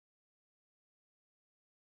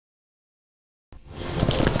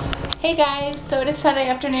Hey guys, so it is Sunday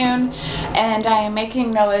afternoon and I am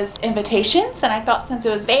making Noah's invitations, and I thought since it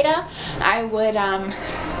was VEDA I would,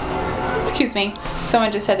 excuse me,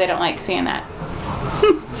 someone just said they don't like seeing that.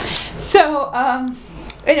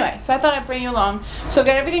 Anyway, so I thought I'd bring you along. So I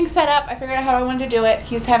got everything set up, I figured out how I wanted to do it.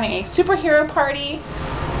 He's having a superhero party.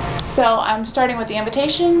 So I'm starting with the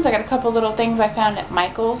invitations. I got a couple little things I found at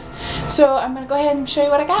Michael's. So I'm going to go ahead and show you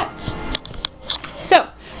what I got. So,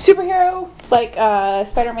 superhero, like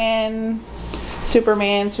Spider-Man,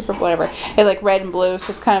 Superman, whatever. It's like red and blue,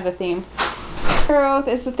 so it's kind of the theme. Superhero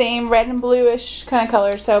is the theme, red and bluish kind of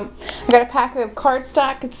color. So I got a pack of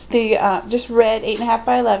cardstock. It's the just red, 8.5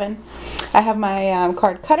 by 11. I have my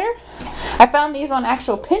card cutter. I found these on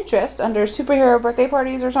actual Pinterest under superhero birthday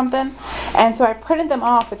parties or something, and so I printed them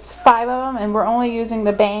off. It's 5 of them, and we're only using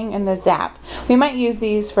the bang and the zap. We might use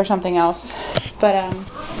these for something else, but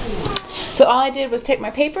so all I did was take my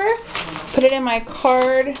paper, put it in my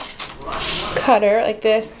card cutter like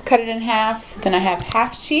this, cut it in half. Then I have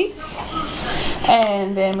half sheets,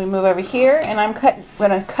 and then we move over here, and I'm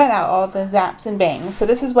gonna cut out all the zaps and bangs. So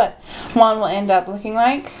this is what one will end up looking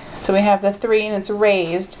like. So we have the 3, and it's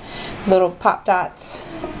raised, little pop dots,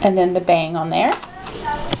 and then the bang on there.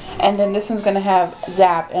 And then this one's gonna have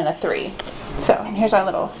zap and a 3. So here's our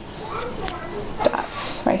little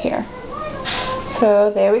dots right here.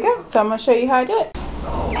 So there we go. So I'm gonna show you how I do it.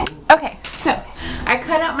 Okay, so I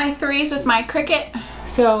cut out my 3s with my Cricut.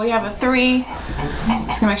 So we have a 3.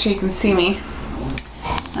 Just gonna make sure you can see me.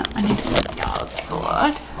 Oh, I need to put y'all's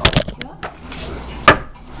blood.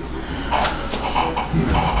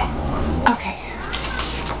 Okay.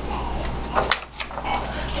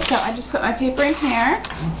 So I just put my paper in here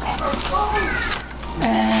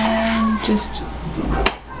and just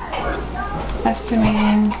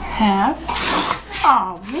estimating half.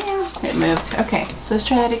 Oh man, it moved. Okay, so let's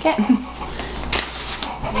try that again.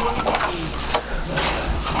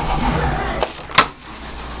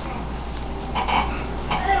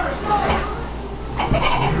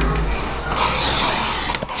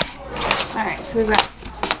 Alright, so we've got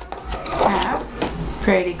half.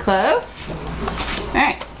 Pretty close.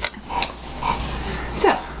 Alright.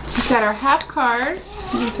 So, we've got our half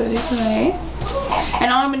cards. Let me throw these away.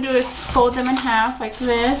 And all I'm going to do is fold them in half like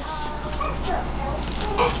this.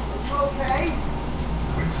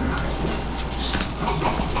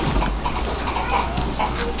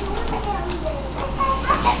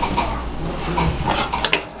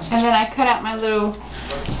 And then I cut out my little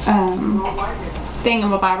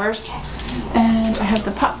thingamabobbers, and I have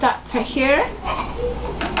the pop dots right here.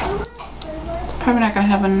 Probably not gonna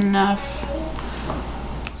have enough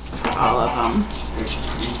for all of them.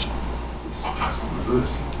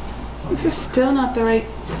 This is still not the right.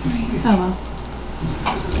 Oh well.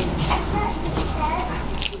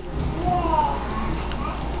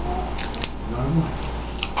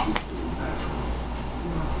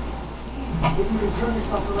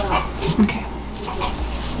 Okay.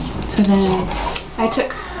 So then I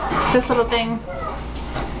took this little thing.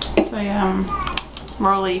 It's a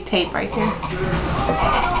rolly tape right here.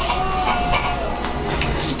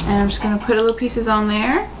 And I'm just gonna put little pieces on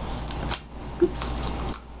there. Oops.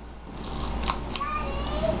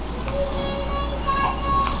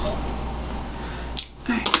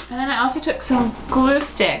 Alright, and then I also took some glue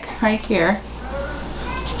stick right here,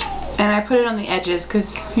 and I put it on the edges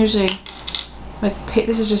because usually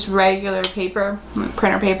this is just regular paper,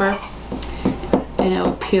 printer paper, and it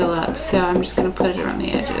will peel up. So I'm just going to put it around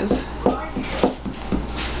the edges.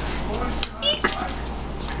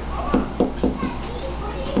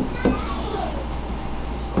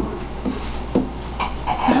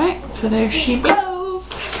 Alright, so there she goes.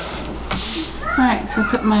 Alright, so I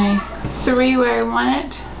put my 3 where I want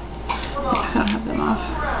it. I don't have them off.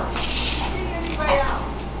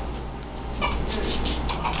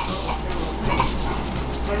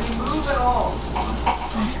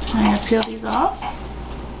 So I'm going to peel these off.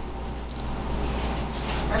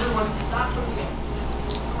 Everyone, stop forgetting.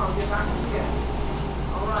 Come on, get back to the end.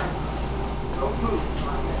 All right. Don't move. Come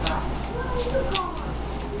on, get back. See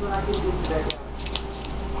what I can do today.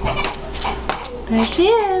 There she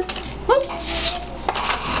is. Whoop.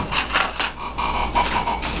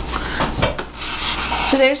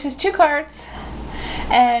 So there's his 2 cards,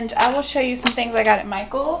 and I will show you some things I got at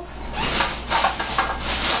Michael's.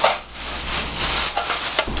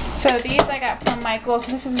 So these I got from Michael's.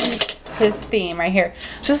 This is his theme right here.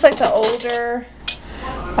 It's just like the older,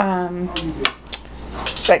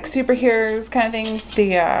 like superheroes kind of thing.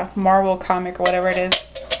 The Marvel comic or whatever it is.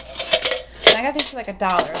 And I got these for like $1,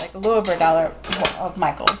 like a little over $1 of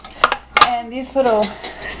Michael's. And these little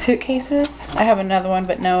suitcases. I have another one,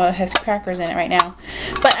 but Noah has crackers in it right now.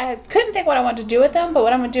 But I couldn't think what I want to do with them, but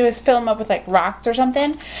what I'm going to do is fill them up with like rocks or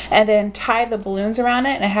something, and then tie the balloons around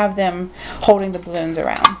it, and have them holding the balloons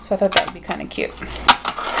around. So I thought that would be kind of cute.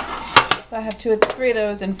 So I have 2 or 3 of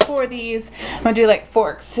those and 4 of these. I'm going to do like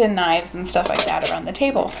forks and knives and stuff like that around the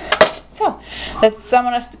table. So I'm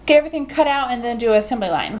going to get everything cut out and then do an assembly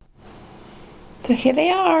line. So here they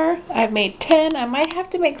are. I've made 10. I might have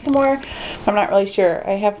to make some more. I'm not really sure.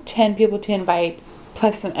 I have 10 people to invite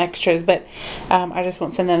plus some extras, but I just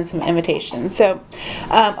won't send them some invitations. So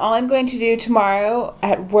all I'm going to do tomorrow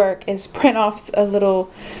at work is print off a little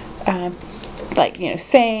like, you know,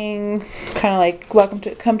 saying kind of like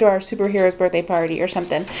come to our superhero's birthday party or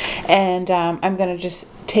something, and I'm gonna just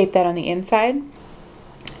tape that on the inside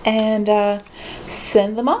and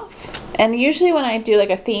send them off. And usually when I do like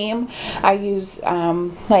a theme, I use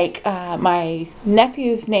my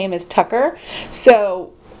nephew's name is Tucker,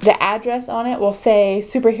 so the address on it will say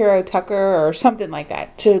Superhero Tucker or something like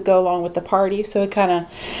that to go along with the party, so it kind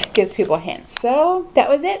of gives people hints. So that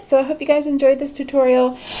was it. So I hope you guys enjoyed this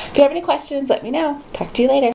tutorial. If you have any questions, let me know. Talk to you later.